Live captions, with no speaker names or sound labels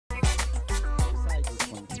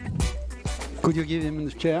Could you give him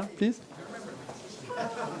the chair, please?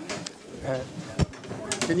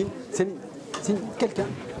 Céline, quelqu'un?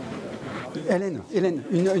 Hélène,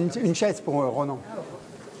 une chaise pour Ronan.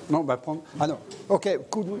 Non, on va prendre. Ah non. Okay.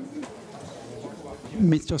 Could we...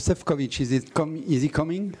 Mr. Sefcovic, is he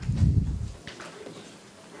coming?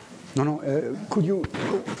 No. Could you?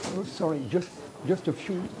 Oh, sorry, just a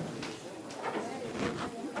few.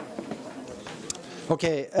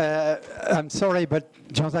 Okay, I'm sorry, but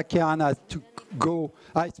Jean-Jacques Kéran has to go.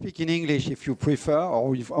 I speak in English if you prefer.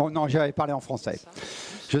 Oh non, j'allais parler en français.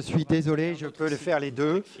 Je suis désolé, je peux le faire les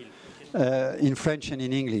deux, in French and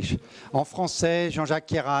in English. En français, Jean-Jacques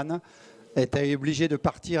Kéran était obligé de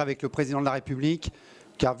partir avec le président de la République,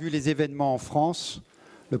 car vu les événements en France,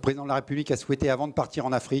 le président de la République a souhaité, avant de partir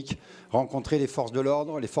en Afrique, rencontrer les forces de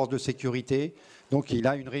l'ordre, les forces de sécurité. Donc il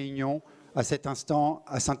a une réunion à cet instant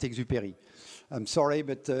à Saint-Exupéry. I'm sorry,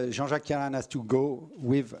 but Jean-Jacques Kéran has to go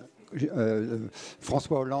with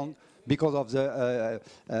François Hollande because of the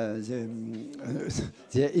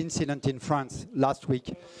incident in France last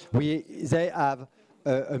week. They have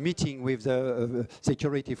a meeting with the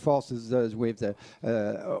security forces, with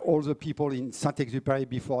all the people in Saint-Exupéry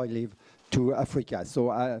before I leave to Africa.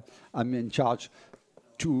 So I'm in charge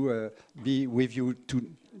to be with you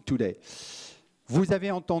today. Vous avez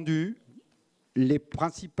entendu les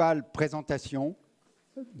principales présentations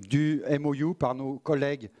du MoU par nos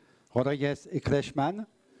collègues Rodriguez et Kretschmann.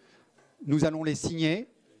 Nous allons les signer,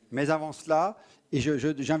 mais avant cela, et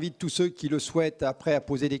j'invite tous ceux qui le souhaitent après à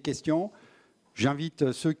poser des questions,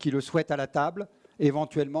 j'invite ceux qui le souhaitent à la table,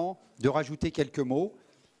 éventuellement, de rajouter quelques mots.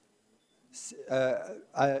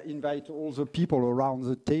 I invite all the people around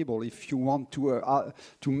the table if you want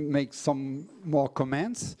to make some more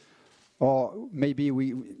comments, or maybe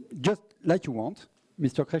we just like you want.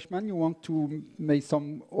 Mr. Kretschmann, you want to make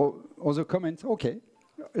some other comments? Okay,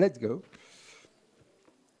 let's go.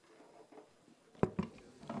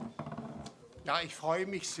 Ja, ich freue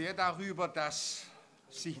mich sehr darüber, dass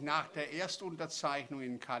sich nach der Erstunterzeichnung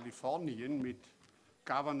in Kalifornien mit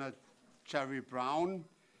Governor Jerry Brown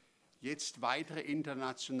jetzt weitere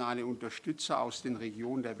internationale Unterstützer aus den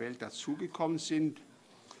Regionen der Welt dazugekommen sind.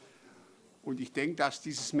 Und ich denke, dass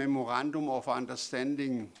dieses Memorandum of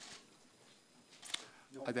Understanding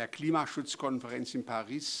der Klimaschutzkonferenz in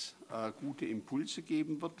Paris gute Impulse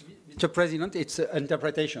geben wird. Mr. President, it's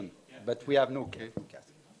interpretation, but we have no case.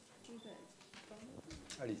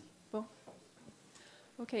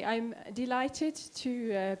 Okay, I'm delighted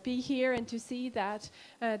to be here and to see that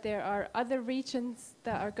there are other regions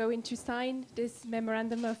that are going to sign this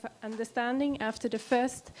Memorandum of Understanding after the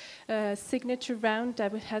first signature round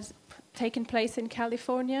that has taken place in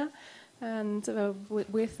California and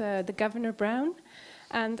with the Governor Brown.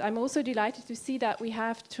 And I'm also delighted to see that we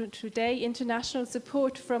have today international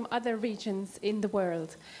support from other regions in the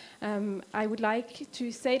world. I would like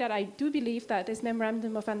to say that I do believe that this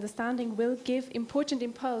Memorandum of Understanding will give important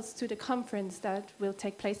impulse to the conference that will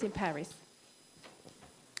take place in Paris.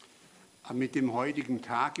 Mit dem heutigen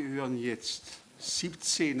Tag gehören jetzt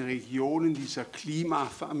 17 Regionen dieser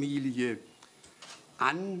Klimafamilie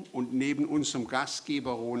an und neben unserem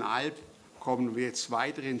Gastgeber Rhone-Alpes kommen wir jetzt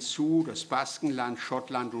weiter hinzu, das Baskenland,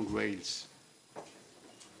 Schottland und Wales.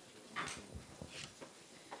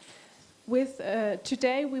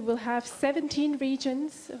 Today we will have 17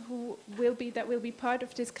 regions that will be part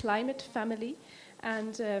of this climate family,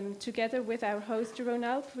 and together with our host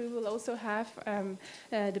Rhone-Alpes, we will also have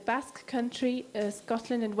the Basque Country,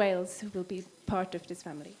 Scotland and Wales, who will be part of this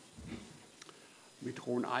family. Mit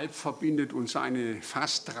Rhone-Alpes verbindet uns eine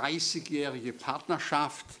fast 30-jährige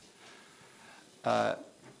Partnerschaft,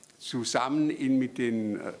 zusammen in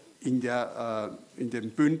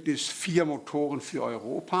dem Bündnis 4 Motoren für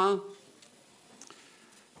Europa,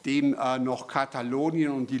 dem noch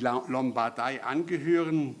Katalonien und die Lombardei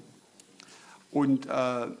angehören. Und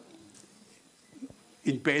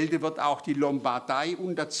in Bälde wird auch die Lombardei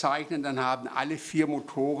unterzeichnen. Dann haben alle 4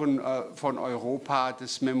 Motoren von Europa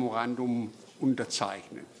das Memorandum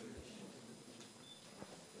unterzeichnet.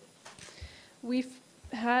 We've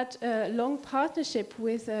had a long partnership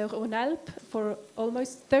with Rhone-Alpes for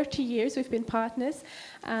almost 30 years. We've been partners,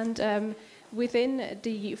 and within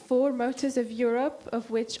the 4 motors of Europe,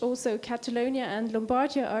 of which also Catalonia and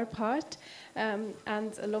Lombardia are part, and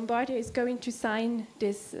Lombardia is going to sign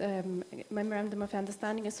this Memorandum of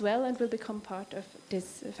Understanding as well and will become part of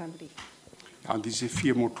this family. Ja, und diese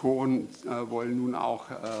 4 Motoren wollen nun auch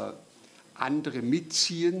andere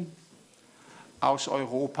mitziehen aus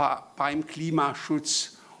Europa beim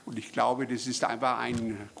Klimaschutz. Und ich glaube, das ist einfach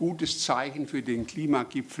ein gutes Zeichen für den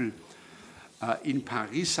Klimagipfel in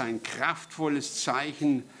Paris, ein kraftvolles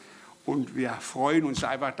Zeichen. Und wir freuen uns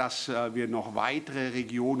einfach, dass wir noch weitere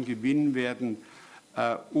Regionen gewinnen werden,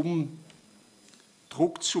 um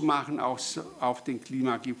Druck zu machen auf den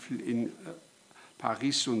Klimagipfel in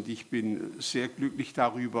Paris. Und ich bin sehr glücklich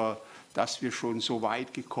darüber, dass wir schon so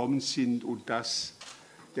weit gekommen sind und dass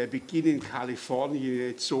der Beginn in Kalifornien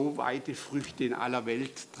jetzt so weite Früchte in aller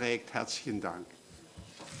Welt trägt. Herzlichen Dank.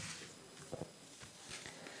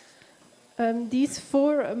 These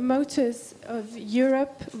four motors of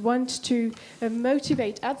Europe want to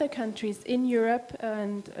motivate other countries in Europe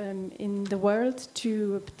and in the world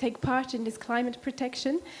to take part in this climate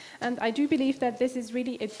protection. And I do believe that this is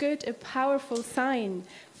really a good, a powerful sign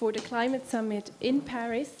for the climate summit in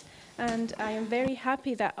Paris. And I am very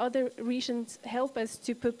happy that other regions help us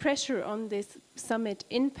to put pressure on this summit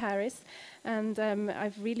in Paris. And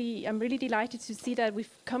I'm really delighted to see that we've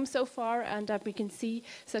come so far and that we can see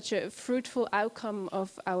such a fruitful outcome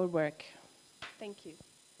of our work. Thank you.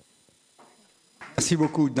 Merci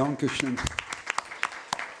beaucoup, Dankeschön.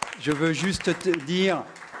 Je veux juste te dire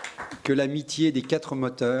que l'amitié des 4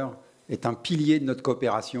 moteurs est un pilier de notre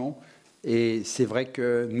coopération. Et c'est vrai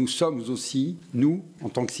que nous sommes aussi, nous, en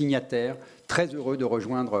tant que signataires, très heureux de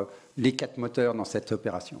rejoindre les 4 moteurs dans cette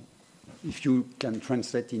opération. If you can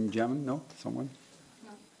translate in German, no? Someone?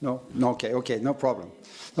 No? No, okay, no problem.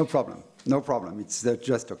 No problem, it's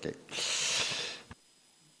just okay.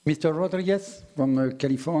 Mr. Rodriguez from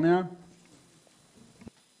California.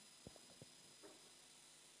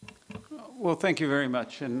 Well, thank you very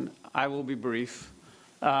much, and I will be brief.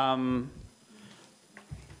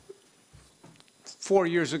 4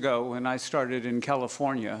 years ago, when I started in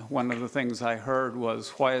California, one of the things I heard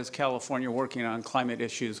was, why is California working on climate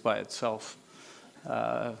issues by itself?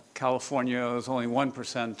 California is only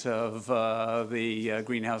 1% of the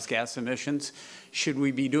greenhouse gas emissions. Should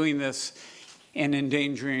we be doing this and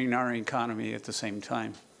endangering our economy at the same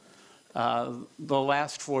time? The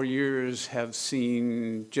last 4 years have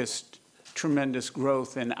seen just tremendous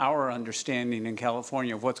growth in our understanding in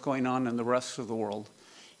California of what's going on in the rest of the world.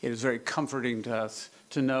 It is very comforting to us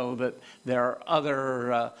to know that there are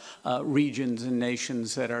other regions and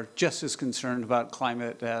nations that are just as concerned about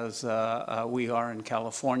climate as we are in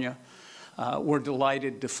California. We're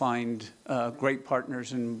delighted to find great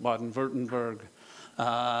partners in Baden-Württemberg,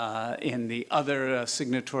 in the other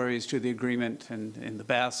signatories to the agreement in the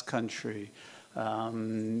Basque Country,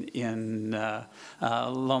 in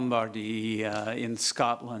Lombardy, in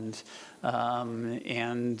Scotland.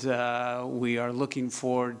 And we are looking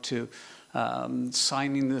forward to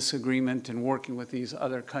signing this agreement and working with these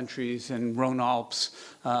other countries in Rhone-alpes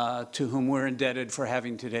to whom we're indebted for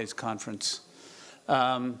having today's conference.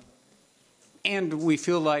 And we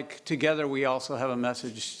feel like together we also have a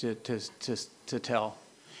message to tell,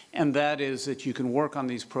 and that is that you can work on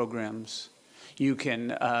these programs, you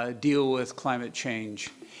can deal with climate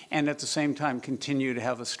change, and at the same time continue to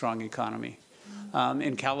have a strong economy.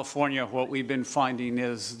 In California, what we've been finding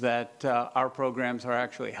is that our programs are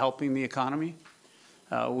actually helping the economy.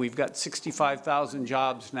 We've got 65,000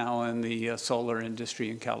 jobs now in the solar industry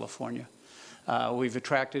in California. We've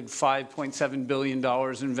attracted $5.7 billion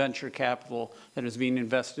in venture capital that is being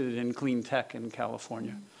invested in clean tech in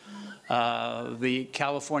California. The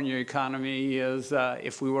California economy is,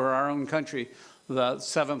 if we were our own country, the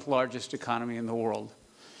 7th largest economy in the world.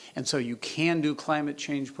 And so you can do climate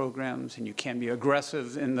change programs, and you can be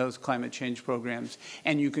aggressive in those climate change programs,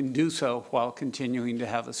 and you can do so while continuing to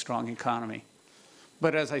have a strong economy.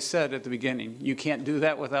 But as I said at the beginning, you can't do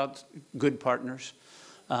that without good partners.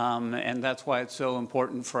 And that's why it's so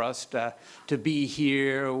important for us to be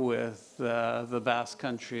here with the Basque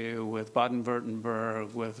Country, with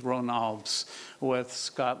Baden-Württemberg, with Rhone-Alpes, with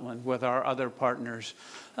Scotland, with our other partners.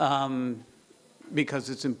 Because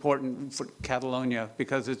it's important for Catalonia,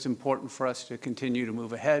 because it's important for us to continue to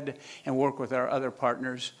move ahead and work with our other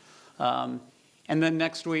partners. And then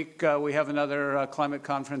next week, we have another climate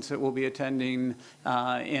conference that we'll be attending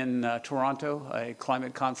in Toronto, a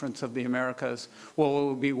climate conference of the Americas, where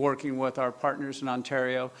we'll be working with our partners in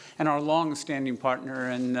Ontario and our long-standing partner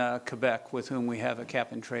in Quebec, with whom we have a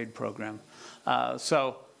cap-and-trade program.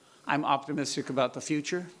 So I'm optimistic about the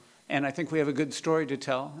future. And I think we have a good story to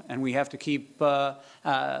tell, and we have to keep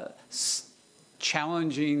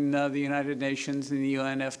challenging the United Nations and the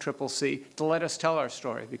UNFCCC to let us tell our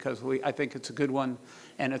story, because I think it's a good one,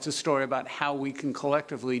 and it's a story about how we can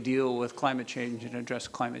collectively deal with climate change and address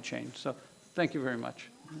climate change. So thank you very much.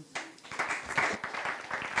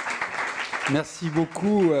 Merci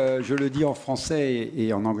beaucoup. Je le dis en français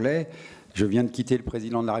et en anglais. Je viens de quitter le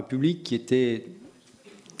président de la République qui était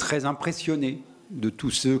très impressionné de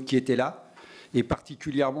tous ceux qui étaient là, et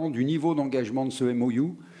particulièrement du niveau d'engagement de ce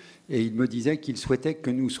MoU. et il me disait qu'il souhaitait que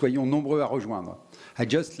nous soyons nombreux à rejoindre. I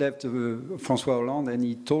just left François Hollande, and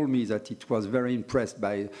he told me that it was very impressed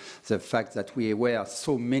by the fact that we were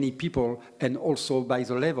so many people, and also by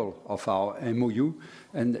the level of our MoU.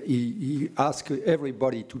 And he asked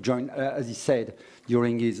everybody to join, as he said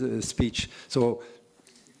during his speech. So,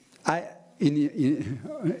 on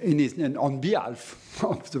behalf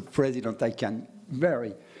of the President, I can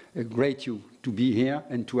very great you to be here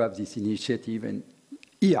and to have this initiative. And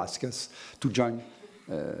he asked us to join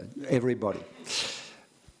everybody.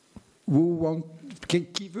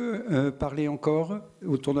 Qui veut parler encore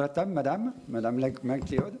autour de la table, Madame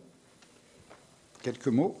MacLeod? Quelques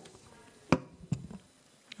mots.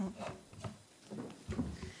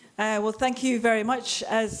 Well, thank you very much.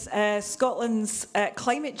 As Scotland's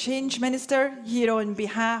Climate Change Minister, here on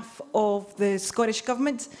behalf of the Scottish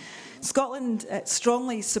Government, Scotland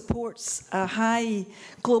strongly supports a high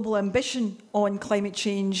global ambition on climate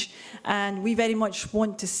change, and we very much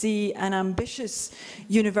want to see an ambitious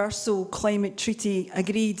universal climate treaty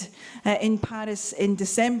agreed in Paris in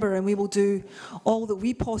December, and we will do all that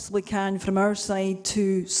we possibly can from our side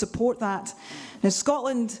to support that. Now,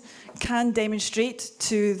 Scotland can demonstrate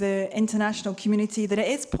to the international community that it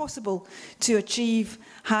is possible to achieve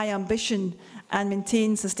high ambition and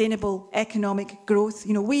maintain sustainable economic growth.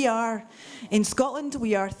 You know, we are, in Scotland,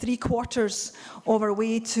 we are 3/4 of our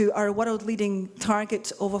way to our world-leading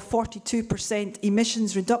target of a 42%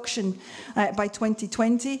 emissions reduction by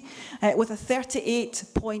 2020, with a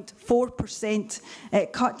 38.4%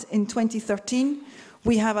 cut in 2013.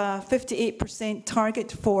 We have a 58%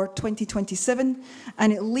 target for 2027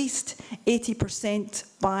 and at least 80%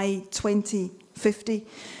 by 2050.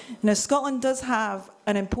 Now, Scotland does have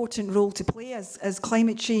an important role to play as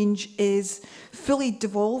climate change is fully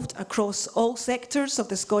devolved across all sectors of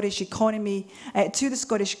the Scottish economy to the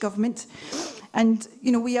Scottish Government. And,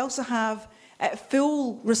 you know, we also have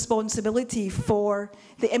full responsibility for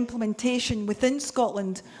the implementation within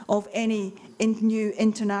Scotland of any new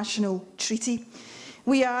international treaty.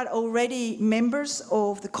 We are already members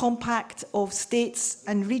of the Compact of States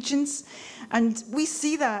and Regions, and we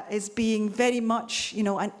see that as being very much, you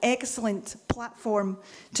know, an excellent platform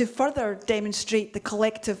to further demonstrate the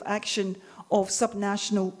collective action of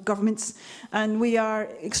subnational governments. And we are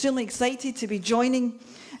extremely excited to be joining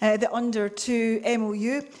the Under 2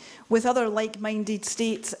 MoU with other like-minded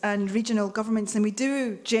states and regional governments, and we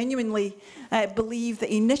do genuinely believe that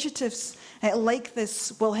initiatives like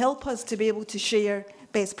this will help us to be able to share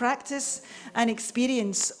best practice and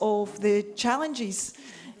experience of the challenges,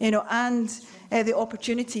 you know, and the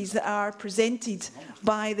opportunities that are presented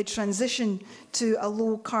by the transition to a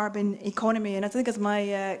low-carbon economy. And I think, as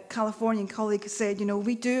my Californian colleague said, you know,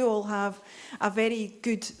 we do all have a very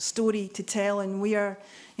good story to tell, and we are,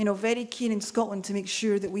 you know, very keen in Scotland to make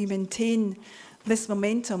sure that we maintain this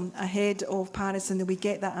momentum ahead of Paris and that we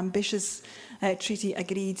get that ambitious treaty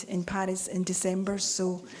agreed in Paris in December.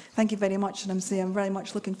 So thank you very much, and I'm very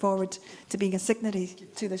much looking forward to being a signatory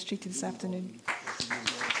to this treaty this afternoon.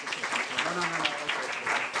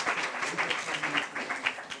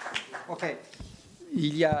 Ok.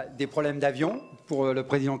 Il y a des problèmes d'avion pour le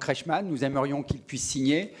président Kretschmann. Nous aimerions qu'il puisse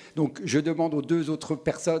signer. Donc, je demande aux deux autres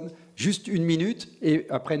personnes juste 1 minute et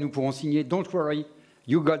après nous pourrons signer. Don't worry,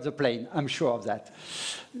 you got the plane. I'm sure of that.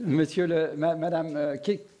 Monsieur Madame,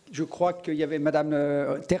 je crois qu'il y avait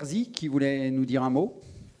Madame Terzi qui voulait nous dire un mot.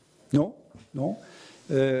 Non? Non?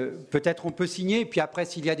 Peut-être on peut signer, puis après,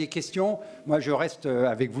 s'il y a des questions, moi je reste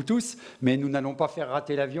avec vous tous, mais nous n'allons pas faire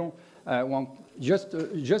rater l'avion. Just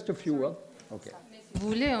a few. Hein? Okay. Si vous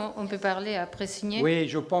voulez, on peut parler après signer. Oui,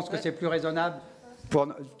 je pense que c'est plus raisonnable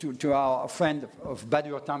to our friend of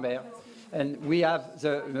Badur-Tambert. And we have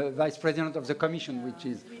the Vice President of the Commission,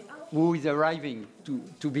 who is arriving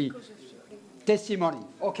to be testimony.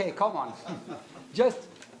 Okay, come on. Just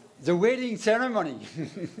the wedding ceremony.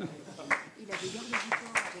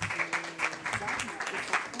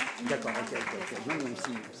 D'accord, okay.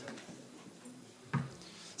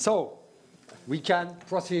 So, we can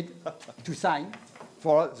proceed to sign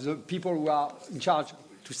for the people who are in charge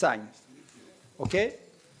to sign. Okay?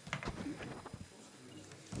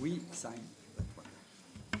 We sign.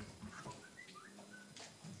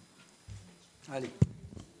 Allez.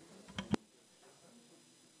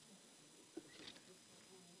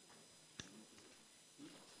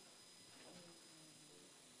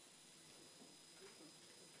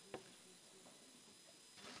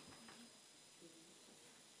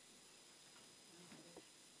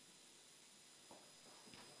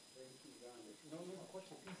 Non,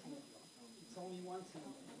 moi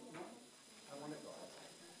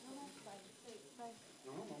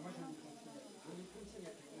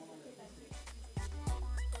je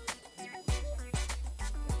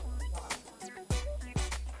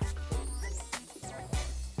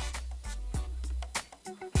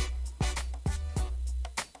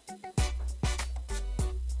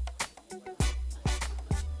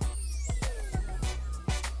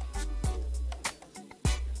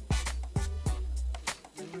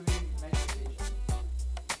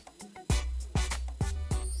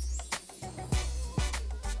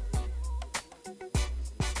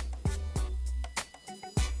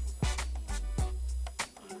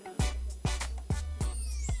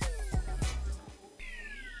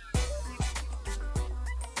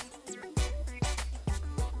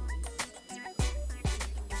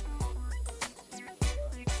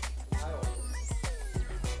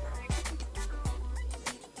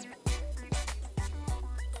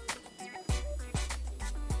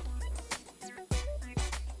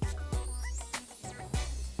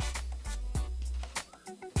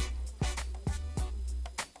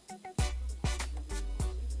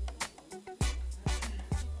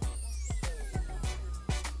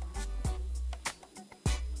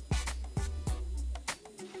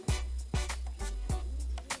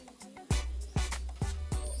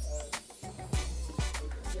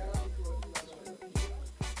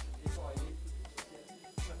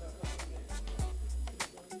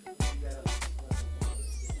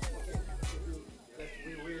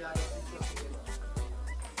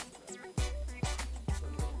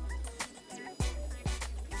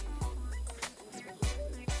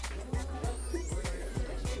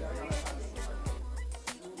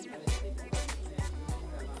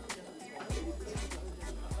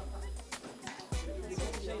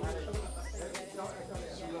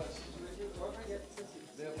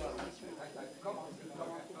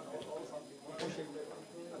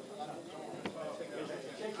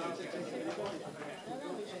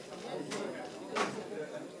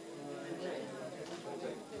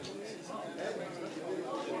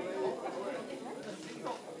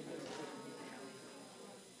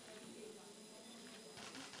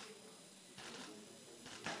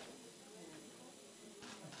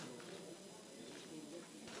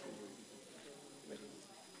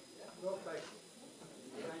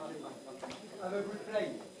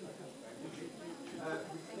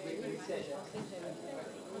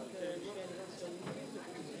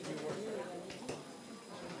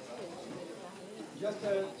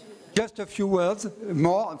Just a few words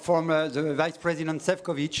more from the Vice President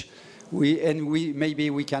Šefčovič. Maybe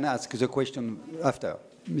we can ask the question after.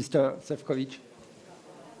 Mr. Šefčovič.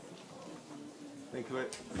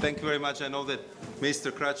 Thank you very much. I know that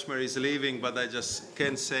Mr. Kretschmer is leaving, but I just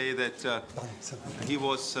can say that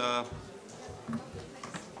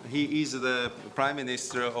he is the Prime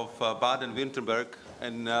Minister of Baden-Württemberg,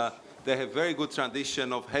 and they have very good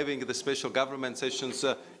tradition of having the special government sessions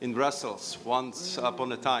in Brussels once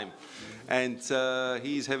upon a time. And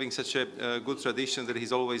he is having such a good tradition that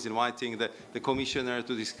he's always inviting the commissioner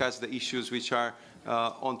to discuss the issues which are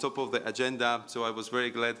on top of the agenda. So I was very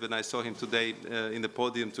glad when I saw him today in the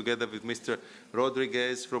podium together with Mr.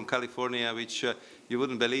 Rodriguez from California, which you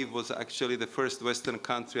wouldn't believe was actually the first Western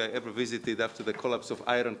country I ever visited after the collapse of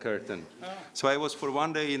Iron Curtain. So I was for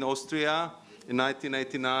one day in Austria in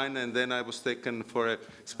 1989, and then I was taken for a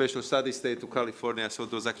special study stay to California. So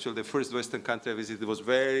it was actually the first Western country I visited. It was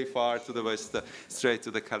very far to the west, straight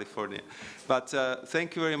to the California. But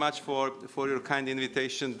thank you very much for your kind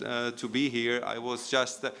invitation to be here. I was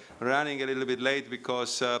just running a little bit late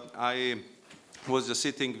because I was just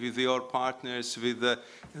sitting with your partners with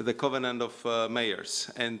the Covenant of Mayors.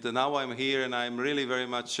 And now I'm here, and I'm really very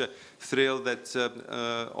much thrilled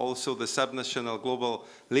that also the subnational global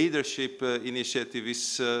leadership initiative is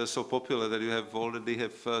so popular, that you already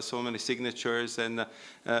have so many signatures, and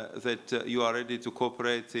that you are ready to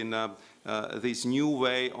cooperate in this new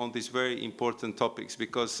way on these very important topics.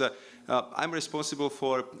 Because I'm responsible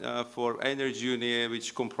for Energy Union,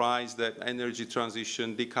 which comprise the energy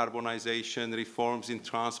transition, decarbonization, reforms in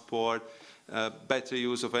transport, better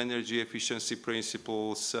use of energy efficiency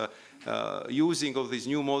principles, using of these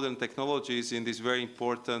new modern technologies in this very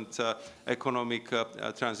important economic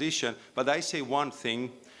transition. But I say one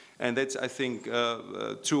thing, and that's, I think,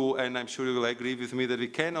 true, and I'm sure you will agree with me, that we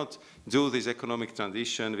cannot do this economic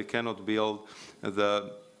transition, we cannot build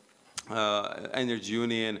the Energy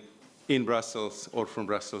Union in Brussels or from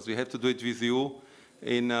Brussels. We have to do it with you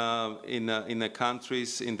in the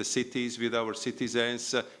countries, in the cities, with our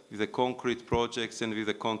citizens, with the concrete projects and with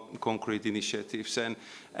the concrete initiatives.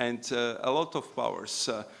 And a lot of powers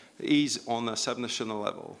is on a subnational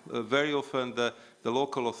level. Very often the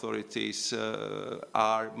local authorities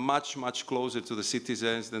are much, much closer to the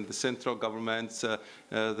citizens than the central governments,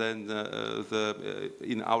 than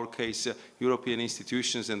in our case, European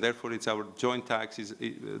institutions, and therefore it's our joint task,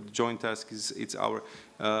 it's our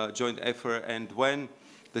joint effort. And when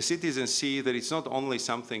the citizens see that it's not only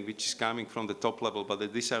something which is coming from the top level, but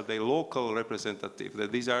that these are the local representatives,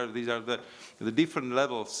 that these are the different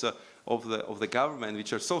levels of the government,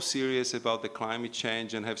 which are so serious about the climate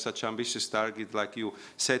change and have such ambitious targets, like you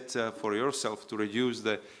set for yourself, to reduce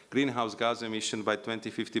the greenhouse gas emission by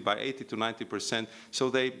 2050 by 80 to 90%. So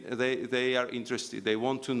they are interested. They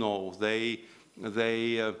want to know. They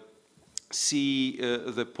see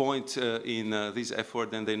the point in this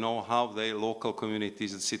effort, and they know how their local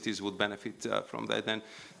communities and cities would benefit from that. And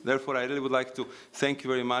therefore, I really would like to thank you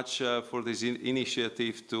very much for this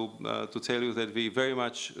initiative, to tell you that we very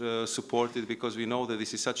much support it, because we know that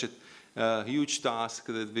this is such a huge task,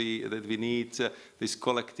 that we need this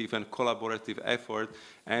collective and collaborative effort,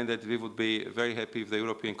 and that we would be very happy if the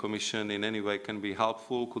European Commission in any way can be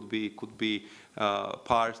helpful, could be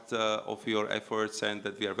part of your efforts, and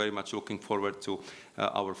that we are very much looking forward to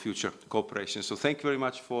our future cooperation. So thank you very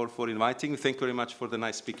much for inviting me. Thank you very much for the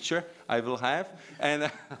nice picture I will have,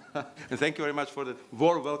 and, and thank you very much for the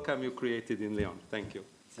warm welcome you created in Lyon. Thank you.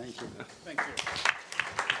 Thank you. Thank you.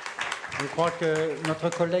 Je crois que notre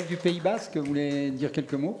collègue du Pays Basque voulait dire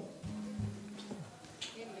quelques mots.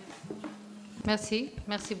 Merci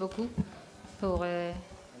beaucoup pour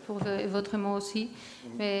votre mot aussi.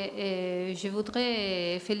 Mais, je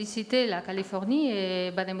voudrais féliciter la Californie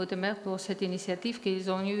et Baden-Württemberg pour cette initiative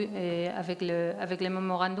qu'ils ont eue avec le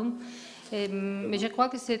mémorandum. Mais je crois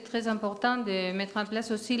que c'est très important de mettre en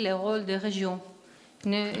place aussi le rôle des régions.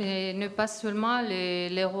 Ne pas seulement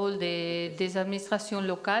le rôle des administrations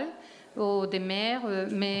locales ou des maires,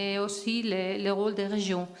 mais aussi le rôle des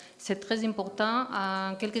régions. C'est très important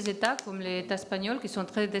en quelques États, comme l'État espagnol, qui sont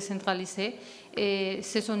très décentralisés. Et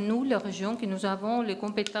ce sont nous, les régions, qui nous avons les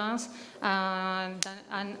compétences en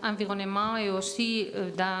environnement et aussi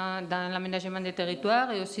dans l'aménagement des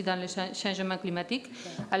territoires et aussi dans le changement climatique.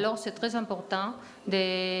 Alors, c'est très important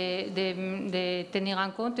de tenir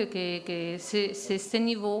en compte que ce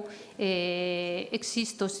niveau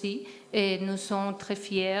existe aussi. Et nous sommes très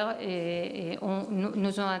fiers et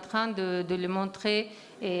nous sommes en train de le montrer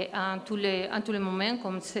en tous les moments,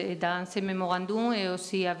 comme dans ces mémorandums et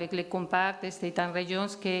aussi avec les compacts State and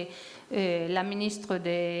Regions que la ministre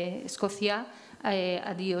de Scotia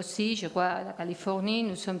a dit aussi, je crois, la Californie,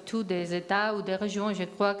 nous sommes tous des États ou des régions, je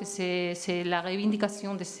crois que c'est la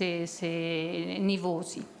revendication de ces niveaux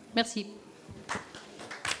aussi. Merci.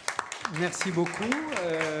 Merci beaucoup.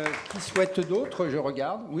 Qui souhaite d'autres? Je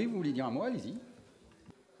regarde. Oui, vous voulez dire un mot? Allez-y.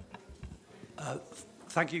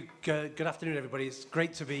 Thank you. Good afternoon, everybody. It's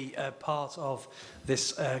great to be part of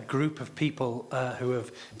this group of people who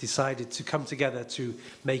have decided to come together to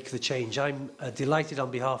make the change. I'm delighted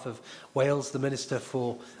on behalf of Wales, the Minister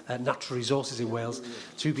for Natural Resources in Wales,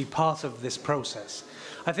 to be part of this process.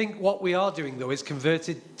 I think what we are doing, though, is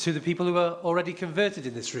converted to the people who are already converted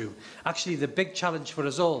in this room. Actually, the big challenge for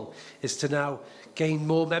us all is to now gain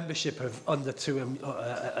more membership of under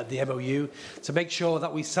the MoU, to make sure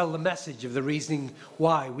that we sell the message of the reasoning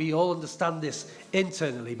why. We all understand this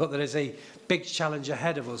internally, but there is a big challenge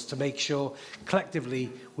ahead of us to make sure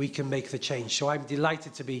collectively we can make the change. So I'm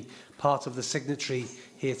delighted to be part of the signatory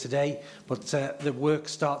here today, but the work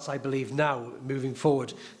starts, I believe, now, moving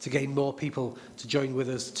forward, to gain more people to join with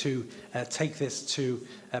us to take this to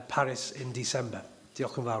Paris in December.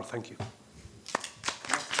 Diolch yn fawr, thank you.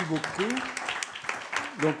 Merci beaucoup.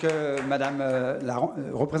 Donc, Madame la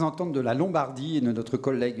représentante de la Lombardie et de notre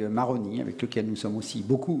collègue Maroni, avec lequel nous sommes aussi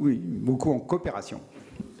beaucoup en coopération.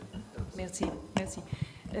 Merci, merci.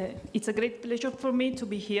 It's a great pleasure for me to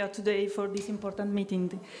be here today for this important meeting.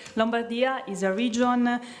 Lombardia is a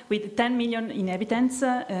region with 10 million inhabitants,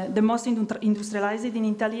 the most industrialized in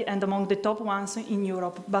Italy and among the top ones in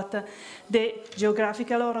Europe. But the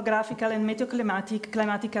geographical, orographical and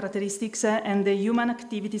climatic characteristics and the human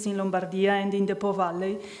activities in Lombardia and in the Po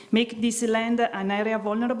Valley make this land an area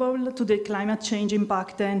vulnerable to the climate change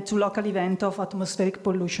impact and to local events of atmospheric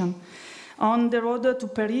pollution. On the road to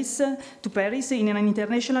Paris in an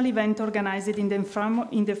international event organized in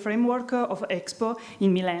the framework of Expo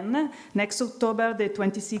in Milan, next October the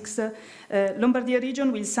 26th, Lombardia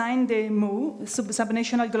region will sign the MoU,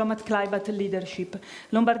 Subnational Global Climate Leadership.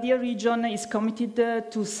 Lombardia region is committed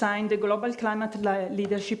to sign the Global Climate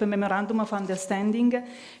Leadership Memorandum of Understanding,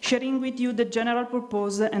 sharing with you the general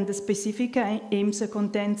purpose and the specific aims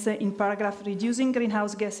contained in paragraph reducing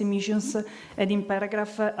greenhouse gas emissions and in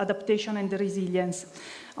paragraph adaptation and resilience.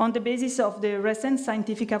 On the basis of the recent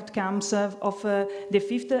scientific outcomes of the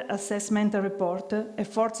fifth assessment report,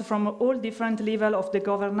 efforts from all different levels of the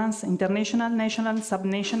governance, international, national,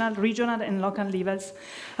 subnational, regional and local levels,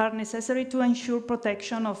 are necessary to ensure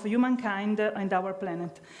protection of humankind and our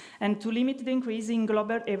planet, and to limit the increase in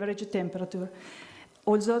global average temperature.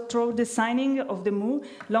 Also, through the signing of the MoU,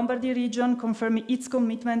 Lombardy region confirmed its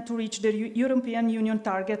commitment to reach the European Union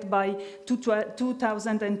target by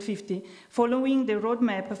 2050, following the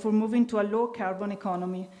roadmap for moving to a low-carbon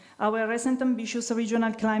economy. Our recent ambitious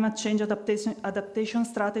regional climate change adaptation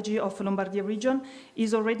strategy of Lombardy region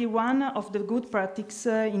is already one of the good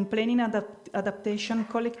practices in planning adaptation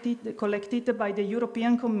collected by the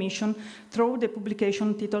European Commission through the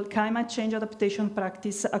publication titled Climate Change Adaptation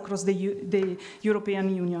Practice across the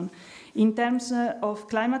European Union. In terms of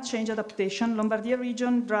climate change adaptation, Lombardy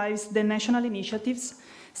region drives the national initiatives,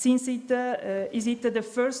 since it is the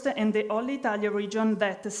first and the only Italian region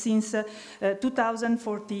that, since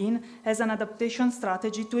 2014, has an adaptation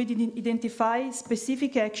strategy to identify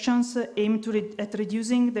specific actions aimed at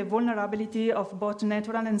reducing the vulnerability of both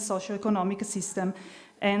natural and socio-economic systems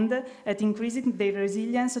and at increasing their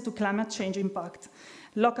resilience to climate change impact.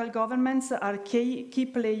 Local governments are key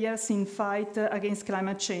players in fight against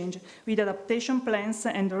climate change, with adaptation plans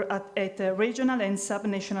and at regional and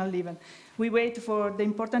sub-national level. We wait for the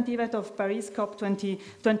important event of Paris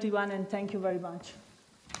COP2021, and thank you very much.